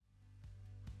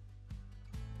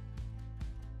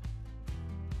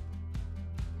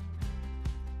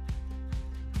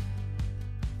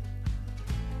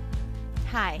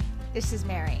Hi, this is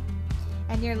Mary,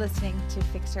 and you're listening to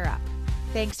FixHerUp.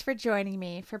 Thanks for joining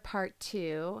me for part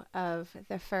 2 of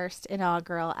the first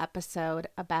inaugural episode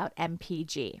about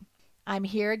MPG. I'm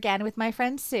here again with my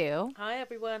friend Sue. Hi,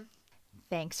 everyone.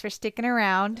 Thanks for sticking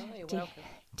around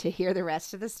to hear the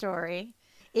rest of the story.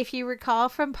 If you recall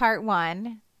from part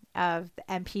 1 of the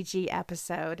MPG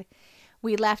episode,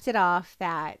 we left it off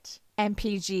that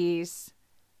MPG's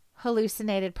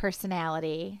hallucinated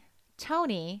personality,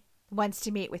 Tony, wants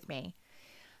to meet with me.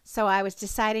 So I was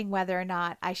deciding whether or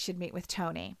not I should meet with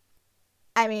Tony.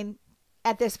 I mean,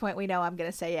 at this point, we know I'm going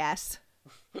to say yes.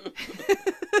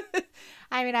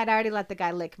 I mean, I'd already let the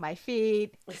guy lick my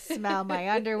feet, smell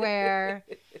my underwear.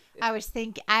 I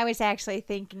was actually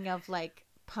thinking of like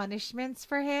punishments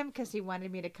for him because he wanted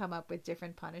me to come up with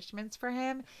different punishments for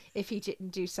him if he didn't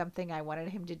do something I wanted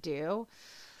him to do.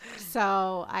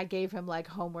 So I gave him like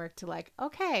homework to like,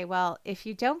 okay, well, if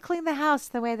you don't clean the house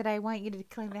the way that I want you to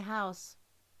clean the house,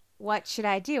 what should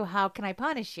I do? How can I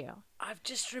punish you? I've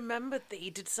just remembered that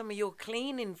he did some of your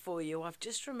cleaning for you. I've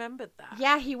just remembered that.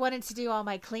 Yeah, he wanted to do all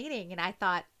my cleaning, and I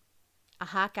thought, a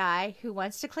hot guy who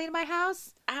wants to clean my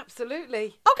house?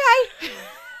 Absolutely. Okay.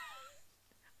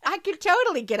 I could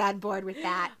totally get on board with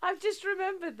that. I've just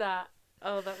remembered that.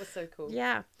 Oh, that was so cool.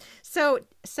 Yeah. So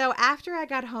after I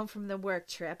got home from the work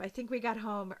trip, I think we got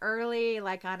home early,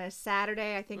 like on a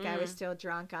Saturday. I think I was still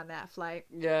drunk on that flight.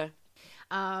 Yeah.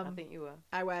 I think you were.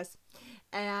 I was.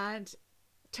 And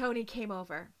Tony came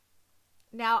over.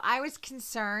 Now, I was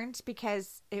concerned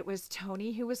because it was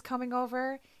Tony who was coming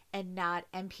over and not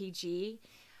MPG.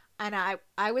 And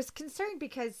I was concerned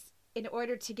because in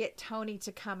order to get Tony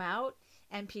to come out,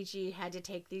 MPG had to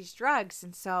take these drugs.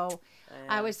 And so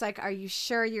I was like, are you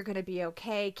sure you're going to be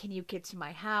okay? Can you get to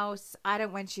my house? I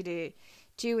don't want you to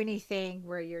do anything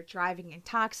where you're driving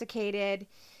intoxicated.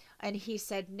 And he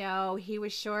said no, he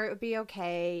was sure it would be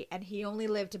okay. And he only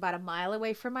lived about a mile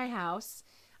away from my house.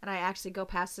 And I actually go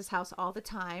past his house all the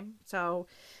time. So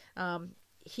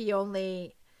he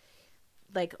only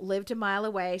like lived a mile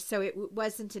away. So it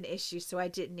wasn't an issue. So I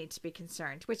didn't need to be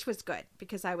concerned, which was good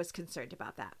because I was concerned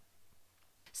about that.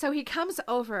 So he comes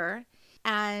over,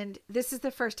 and this is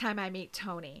the first time I meet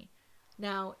Tony.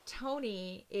 Now,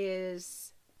 Tony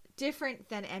is different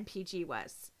than MPG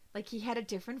was. Like, he had a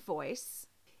different voice.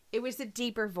 It was a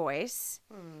deeper voice.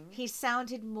 He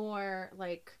sounded more,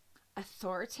 like,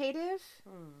 authoritative.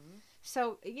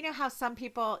 So, you know how some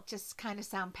people just kind of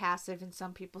sound passive and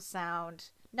some people sound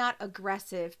not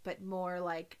aggressive, but more,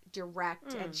 like,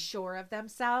 direct and sure of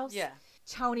themselves? Yeah.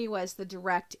 Tony was the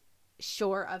direct,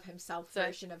 sure of himself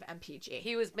version of MPG.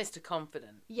 He was Mr.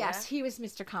 Confident. Yes, yeah? he was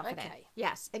Mr. Confident. Okay.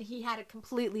 Yes, and he had a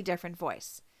completely different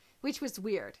voice, which was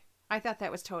weird. I thought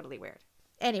that was totally weird.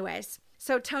 Anyways,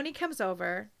 so Tony comes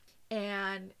over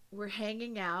and we're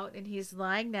hanging out and he's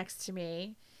lying next to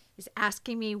me. He's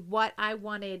asking me what I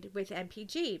wanted with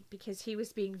MPG because he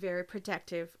was being very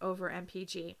protective over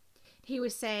MPG. He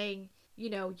was saying, you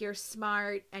know, you're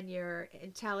smart and you're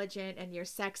intelligent and you're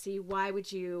sexy. Why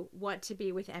would you want to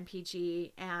be with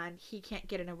MPG? And he can't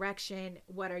get an erection.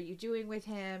 What are you doing with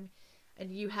him?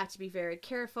 And you have to be very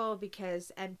careful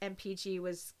because MPG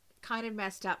was kind of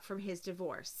messed up from his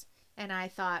divorce. And I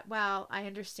thought, well, I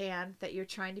understand that you're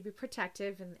trying to be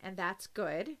protective and that's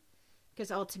good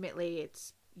because ultimately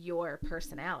it's your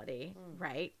personality,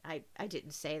 right? I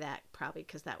didn't say that probably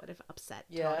because that would have upset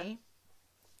Tony.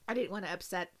 I didn't want to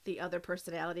upset the other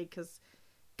personality because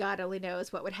God only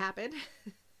knows what would happen.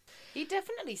 He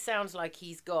definitely sounds like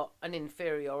he's got an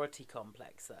inferiority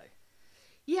complex, though.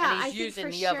 Yeah, and he's I think using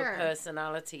for the sure. other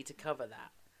personality to cover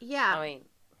that. Yeah. I mean,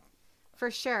 for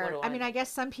sure. I I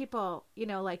guess some people, you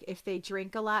know, like if they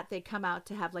drink a lot, they come out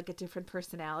to have like a different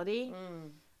personality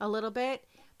a little bit.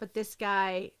 But this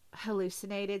guy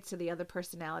hallucinated, so the other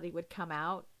personality would come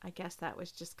out. I guess that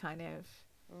was just kind of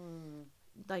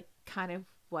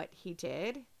what he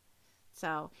did.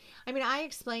 So, I mean, I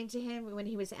explained to him when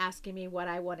he was asking me what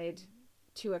I wanted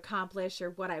to accomplish or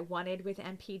what I wanted with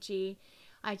MPG.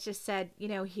 I just said, you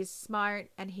know, he's smart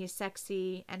and he's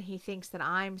sexy and he thinks that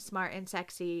I'm smart and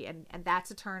sexy and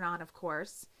that's a turn on, of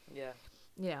course. Yeah.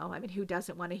 You know, I mean, who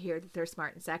doesn't want to hear that they're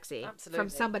smart and sexy? Absolutely. From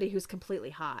somebody who's completely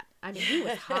hot. I mean, he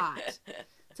was hot.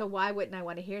 So why wouldn't I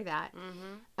want to hear that?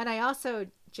 And I also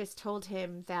just told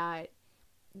him that,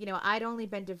 you know, I'd only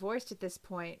been divorced at this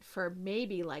point for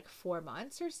maybe like 4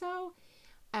 months or so.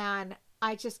 And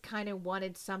I just kind of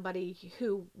wanted somebody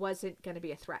who wasn't going to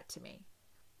be a threat to me.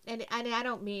 And I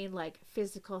don't mean like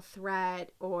physical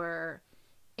threat or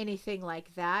anything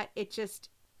like that. It just,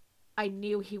 I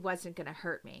knew he wasn't going to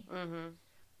hurt me.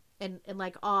 In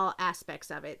like all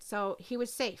aspects of it. So he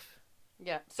was safe.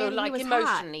 Yeah. So And he like was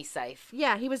emotionally safe.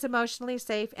 Yeah, he was emotionally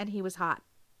safe and he was hot.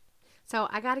 So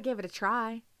I got to give it a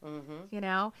try, Mm-hmm. you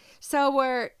know? So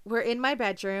we're in my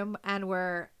bedroom and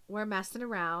we're messing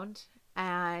around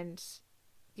and,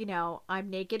 you know, I'm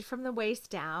naked from the waist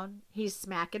down. He's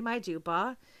smacking my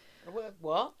dupa.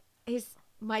 What? He's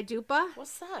my dupa.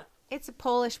 What's that? It's a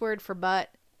Polish word for butt.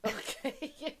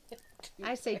 Okay.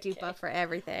 I say dupa for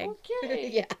everything.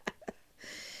 Okay.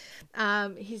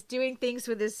 He's doing things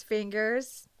with his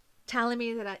fingers, telling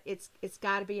me that it's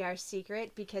got to be our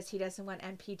secret because he doesn't want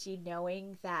MPG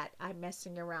knowing that I'm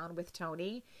messing around with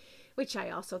Tony, which I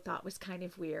also thought was kind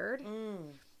of weird,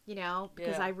 you know,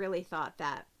 because I really thought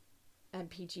that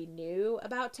MPG knew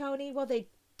about Tony. Well, they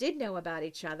did know about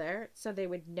each other, so they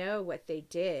would know what they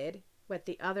did, what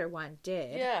the other one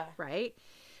did, right?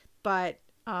 But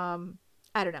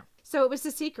I don't know. So it was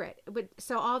a secret.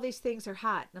 So all these things are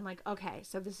hot. And I'm like, okay,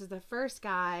 so this is the first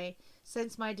guy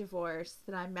since my divorce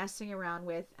that I'm messing around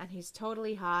with, and he's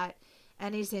totally hot,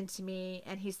 and he's into me,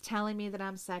 and he's telling me that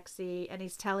I'm sexy, and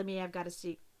he's telling me I've got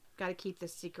to keep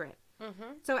this secret.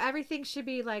 Mm-hmm. So everything should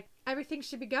be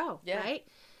go, right?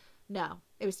 No,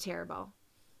 it was terrible.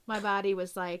 My body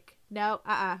was like, no,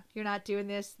 you're not doing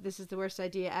this. This is the worst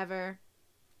idea ever.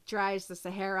 Dry as the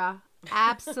Sahara.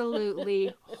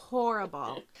 Absolutely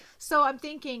horrible. So I'm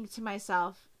thinking to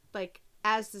myself, like,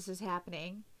 as this is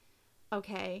happening,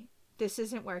 okay, this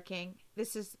isn't working.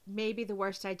 This is maybe the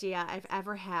worst idea I've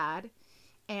ever had.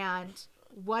 And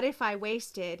what if I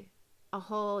wasted a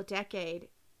whole decade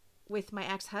with my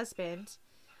ex-husband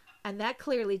and that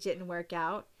clearly didn't work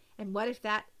out? And what if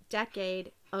that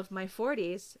decade of my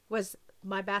 40s was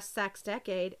my best sex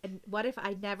decade? And what if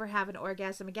I never have an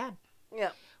orgasm again?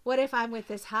 Yeah. What if I'm with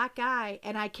this hot guy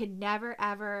and I can never,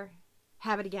 ever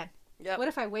have it again? Yep. What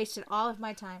if I wasted all of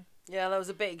my time? Yeah, that was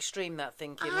a bit extreme, that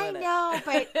thinking, I wasn't know,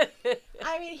 it? but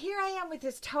I mean, here I am with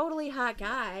this totally hot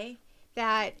guy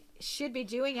that should be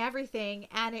doing everything.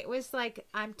 And it was like,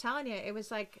 I'm telling you, it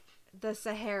was like the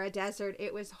Sahara Desert.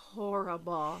 It was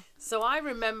horrible. So I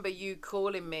remember you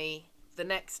calling me the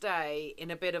next day in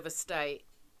a bit of a state.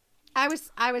 I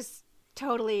was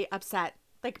totally upset,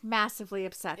 like massively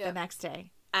upset the next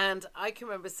day. And I can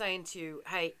remember saying to you,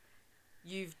 hey,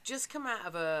 you've just come out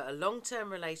of a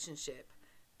long-term relationship.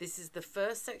 This is the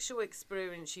first sexual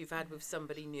experience you've had with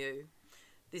somebody new.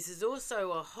 This is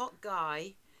also a hot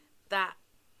guy that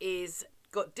is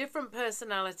got different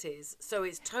personalities. So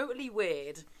it's totally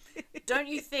weird. Don't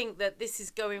you think that this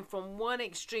is going from one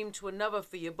extreme to another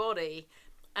for your body?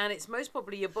 And it's most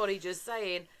probably your body just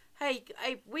saying, hey,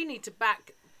 we need to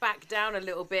back down a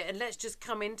little bit and let's just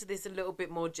come into this a little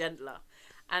bit more gentler.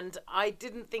 And I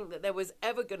didn't think that there was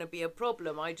ever going to be a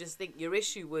problem. I just think your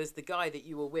issue was the guy that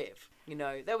you were with. You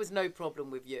know, there was no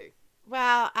problem with you.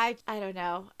 Well, I don't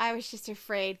know. I was just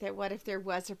afraid that what if there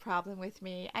was a problem with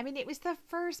me? I mean, it was the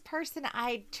first person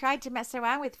I tried to mess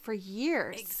around with for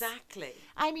years. Exactly.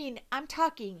 I mean, I'm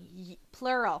talking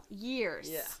plural, years.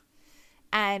 Yeah.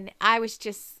 And I was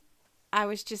just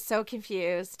so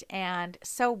confused and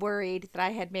so worried that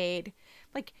I had made,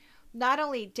 like, not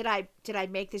only did I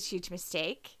make this huge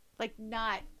mistake, like,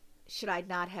 not should I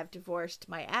not have divorced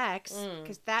my ex,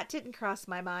 because that didn't cross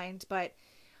my mind, but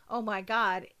oh my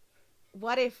God,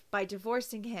 what if by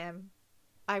divorcing him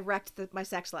I wrecked my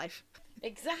sex life?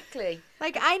 Exactly.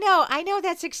 Like, I know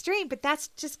that's extreme, but that's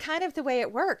just kind of the way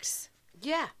it works.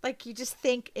 Yeah. Like, you just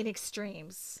think in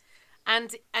extremes.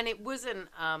 And it wasn't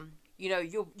you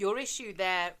know, your issue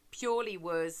there purely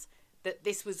was that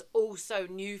this was all so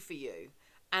new for you.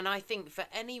 And I think for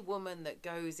any woman that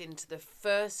goes into the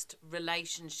first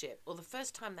relationship or the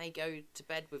first time they go to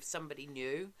bed with somebody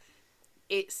new,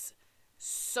 it's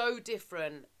so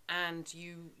different, and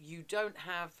you don't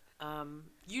have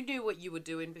you knew what you were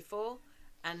doing before,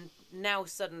 and now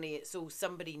suddenly it's all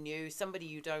somebody new, somebody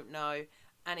you don't know,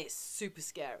 and it's super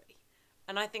scary.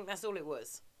 And I think that's all it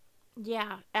was.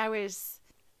 Yeah,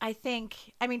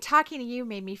 I mean, talking to you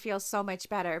made me feel so much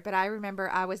better, but I remember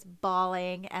I was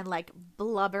bawling and like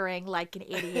blubbering like an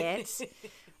idiot.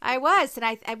 I was,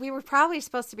 and we were probably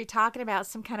supposed to be talking about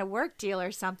some kind of work deal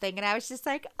or something, and I was just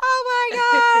like, oh my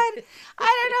God,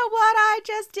 I don't know what I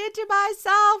just did to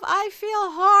myself. I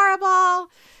feel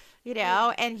horrible. You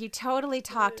know, and you totally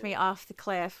talked me off the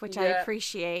cliff, which I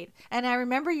appreciate. And I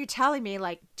remember you telling me,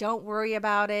 like, don't worry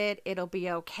about it. It'll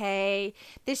be okay.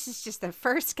 This is just the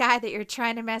first guy that you're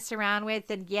trying to mess around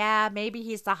with. And yeah, maybe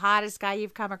he's the hottest guy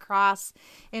you've come across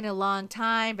in a long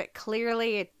time, but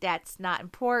clearly that's not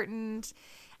important.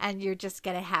 And you're just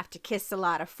going to have to kiss a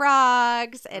lot of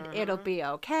frogs and it'll be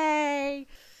okay.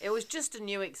 It was just a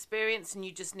new experience, and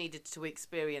you just needed to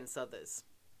experience others.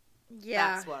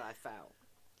 Yeah. That's what I felt.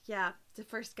 Yeah, the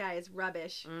first guy is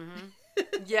rubbish.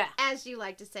 Mm-hmm. Yeah. As you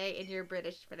like to say in your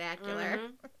British vernacular.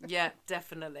 Mm-hmm. Yeah,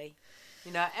 definitely.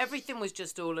 You know, everything was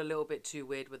just all a little bit too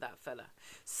weird with that fella.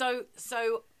 So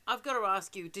I've got to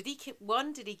ask you, did he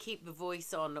keep the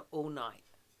voice on all night?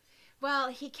 Well,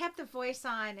 he kept the voice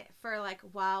on for like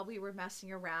while we were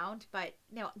messing around, but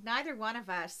no, neither one of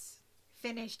us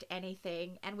finished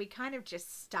anything, and we kind of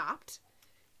just stopped.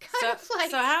 So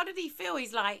how did he feel?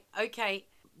 He's like, okay,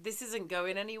 this isn't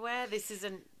going anywhere. This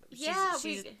isn't.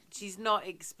 She's not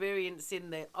experiencing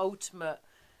the ultimate.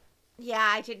 Yeah,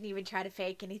 I didn't even try to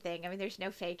fake anything. I mean, there's no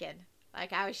faking.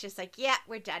 Like, I was just like, yeah,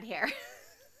 we're done here.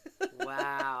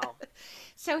 Wow.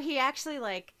 So he actually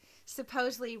like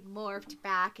supposedly morphed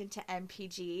back into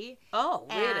MPG. Oh,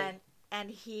 really?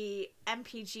 And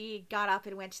MPG got up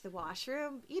and went to the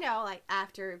washroom, you know, like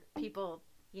after people,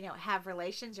 you know, have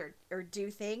relations or do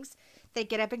things, they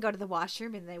get up and go to the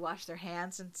washroom and they wash their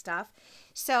hands and stuff.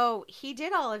 So he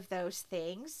did all of those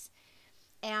things,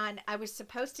 and I was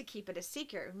supposed to keep it a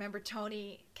secret. Remember,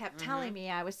 Tony kept telling me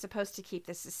I was supposed to keep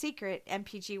this a secret.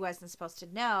 MPG wasn't supposed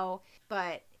to know,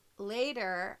 but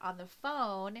later on the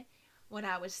phone, when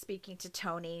I was speaking to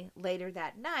Tony later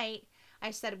that night,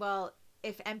 I said, well,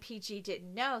 if MPG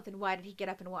didn't know, then why did he get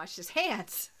up and wash his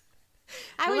hands?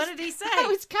 What did he say?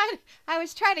 I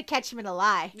was trying to catch him in a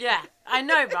lie. Yeah, I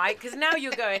know, right? Because now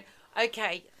you're going,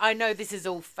 okay, I know this is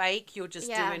all fake. You're just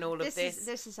doing all of this.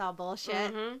 This is all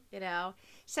bullshit, you know.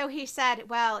 So he said,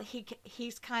 well,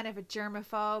 he's kind of a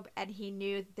germaphobe, and he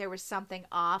knew there was something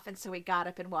off, and so he got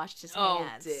up and washed his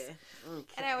hands. Oh, dear.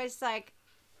 Okay. And I was like,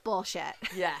 bullshit.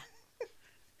 Yeah,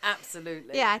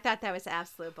 absolutely. Yeah, I thought that was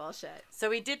absolute bullshit.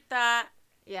 So he did that.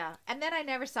 Yeah, and then I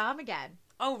never saw him again.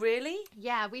 Oh, really?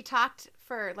 Yeah, we talked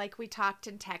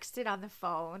and texted on the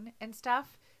phone and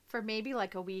stuff for maybe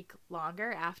like a week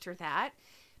longer after that,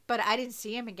 but I didn't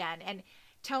see him again. And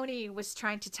Tony was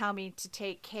trying to tell me to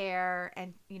take care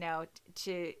and, you know,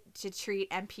 to treat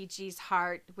MPG's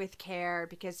heart with care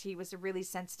because he was a really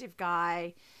sensitive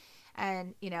guy,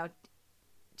 and, you know,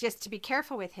 just to be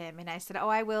careful with him. And I said, oh,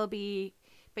 I will be,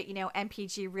 but, you know,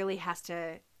 MPG really has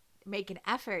to make an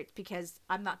effort because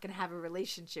I'm not going to have a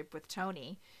relationship with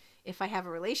Tony. If I have a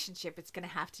relationship, it's going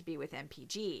to have to be with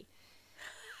MPG.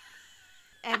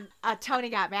 And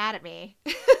Tony got mad at me.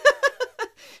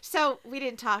 So we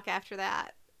didn't talk after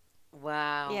that.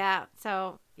 Wow. Yeah.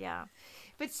 So, yeah.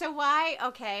 But so why?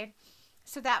 Okay.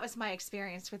 So that was my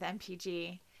experience with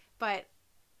MPG. But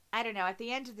I don't know. At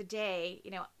the end of the day,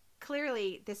 you know,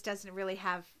 clearly this doesn't really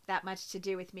have that much to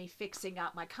do with me fixing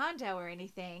up my condo or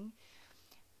anything.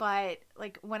 But,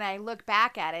 like, when I look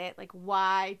back at it, like,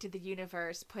 why did the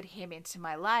universe put him into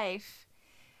my life?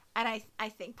 And I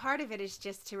think part of it is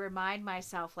just to remind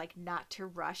myself, like, not to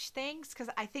rush things. Because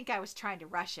I think I was trying to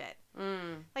rush it.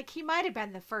 Like, he might have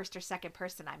been the first or second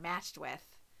person I matched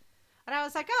with. And I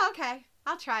was like, oh, okay.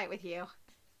 I'll try it with you.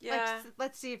 Yeah.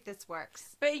 Let's see if this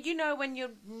works. But, you know, when you're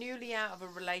newly out of a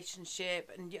relationship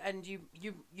and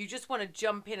you just want to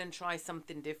jump in and try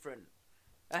something different.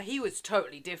 He was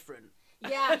totally different.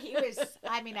 Yeah, he was.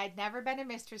 I mean, I'd never been a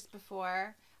mistress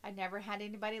before. I never had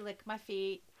anybody lick my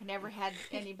feet. I never had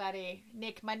anybody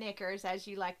nick my knickers, as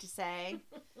you like to say.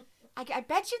 I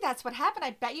bet you that's what happened.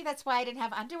 I bet you that's why I didn't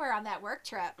have underwear on that work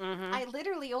trip. I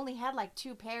literally only had like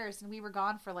 2 pairs, and we were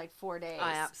gone for like 4 days.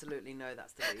 I absolutely know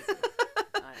that's the reason.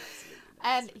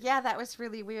 And yeah, that was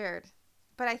really weird.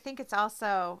 But I think it's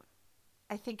also,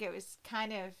 I think it was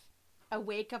kind of a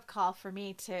wake-up call for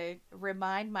me to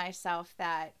remind myself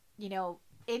that, you know,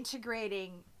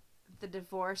 integrating the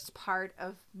divorced part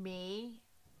of me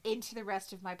into the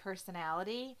rest of my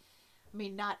personality. I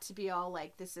mean, not to be all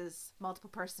like, this is multiple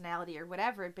personality or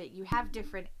whatever, but you have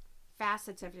different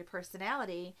facets of your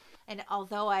personality. And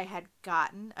although I had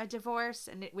gotten a divorce,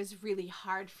 and it was really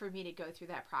hard for me to go through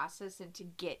that process and to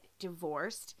get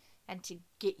divorced and to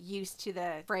get used to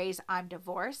the phrase, I'm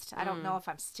divorced. I don't know if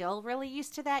I'm still really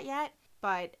used to that yet,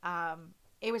 but,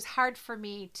 it was hard for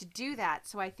me to do that.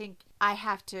 So I think I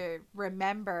have to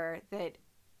remember that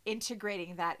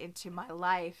integrating that into my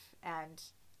life and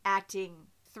acting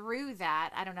through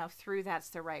that, I don't know if through that's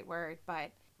the right word,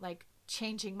 but like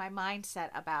changing my mindset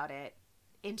about it,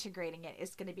 integrating it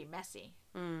is going to be messy.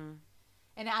 And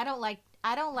I don't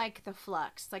like the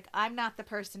flux. Like, I'm not the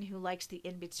person who likes the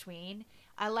in-between.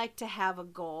 I like to have a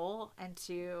goal and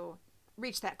to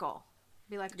reach that goal.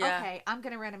 Be like, okay, I'm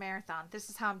going to run a marathon. This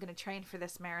is how I'm going to train for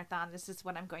this marathon. This is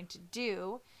what I'm going to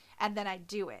do. And then I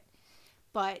do it.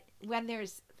 But when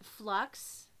there's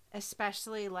flux,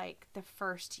 especially like the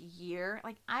first year,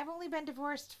 like I've only been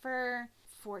divorced for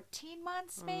 14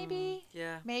 months, maybe.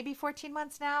 Yeah. Maybe 14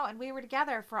 months now. And we were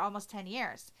together for almost 10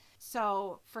 years.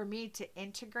 So for me to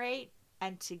integrate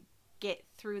and to get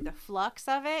through the flux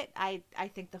of it, I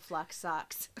think the flux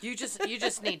sucks. You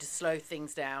just need to slow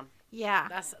things down. Yeah.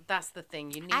 That's the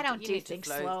thing. I don't do things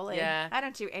slowly. Yeah. I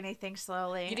don't do anything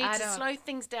slowly. You need to slow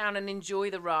things down and enjoy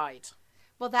the ride.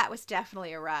 Well, that was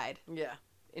definitely a ride. Yeah.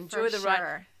 Enjoy the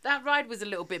ride. That ride was a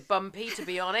little bit bumpy, to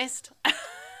be honest.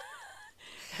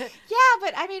 Yeah,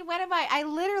 but I mean, I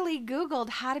literally Googled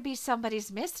how to be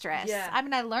somebody's mistress. Yeah. I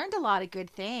mean, I learned a lot of good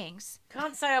things.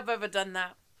 Can't say I've ever done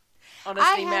that,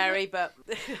 honestly, Mary, but...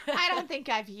 I don't think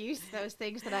I've used those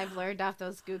things that I've learned off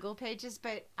those Google pages,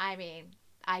 but I mean,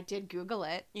 I did Google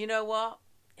it. You know what?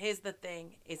 Here's the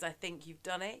thing, is I think you've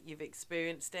done it, you've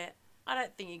experienced it. I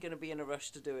don't think you're going to be in a rush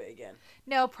to do it again.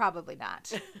 No, probably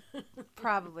not.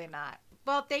 Probably not.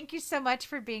 Well, thank you so much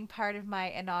for being part of my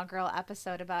inaugural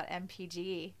episode about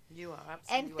MPG. You are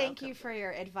absolutely And thank welcome. you for your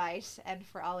advice and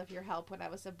for all of your help when I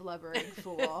was a blubbering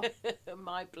fool.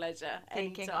 My pleasure.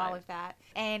 Thinking Anytime. all of that.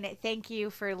 And thank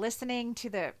you for listening to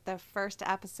the first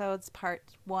episodes, part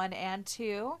 1 and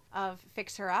 2 of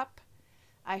Fix Her Up.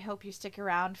 I hope you stick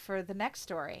around for the next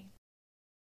story.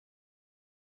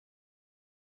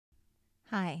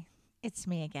 Hi, it's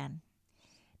me again.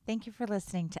 Thank you for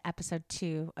listening to episode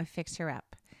 2 of Fix Her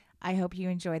Up. I hope you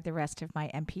enjoyed the rest of my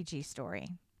MPG story.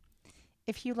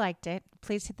 If you liked it,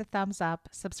 please hit the thumbs up,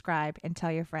 subscribe, and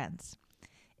tell your friends.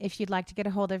 If you'd like to get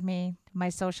a hold of me, my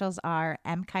socials are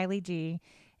mkylieg,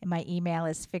 and my email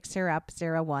is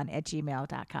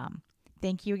fixherup01@gmail.com.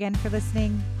 Thank you again for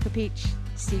listening. Peach.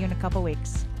 See you in a couple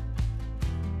weeks.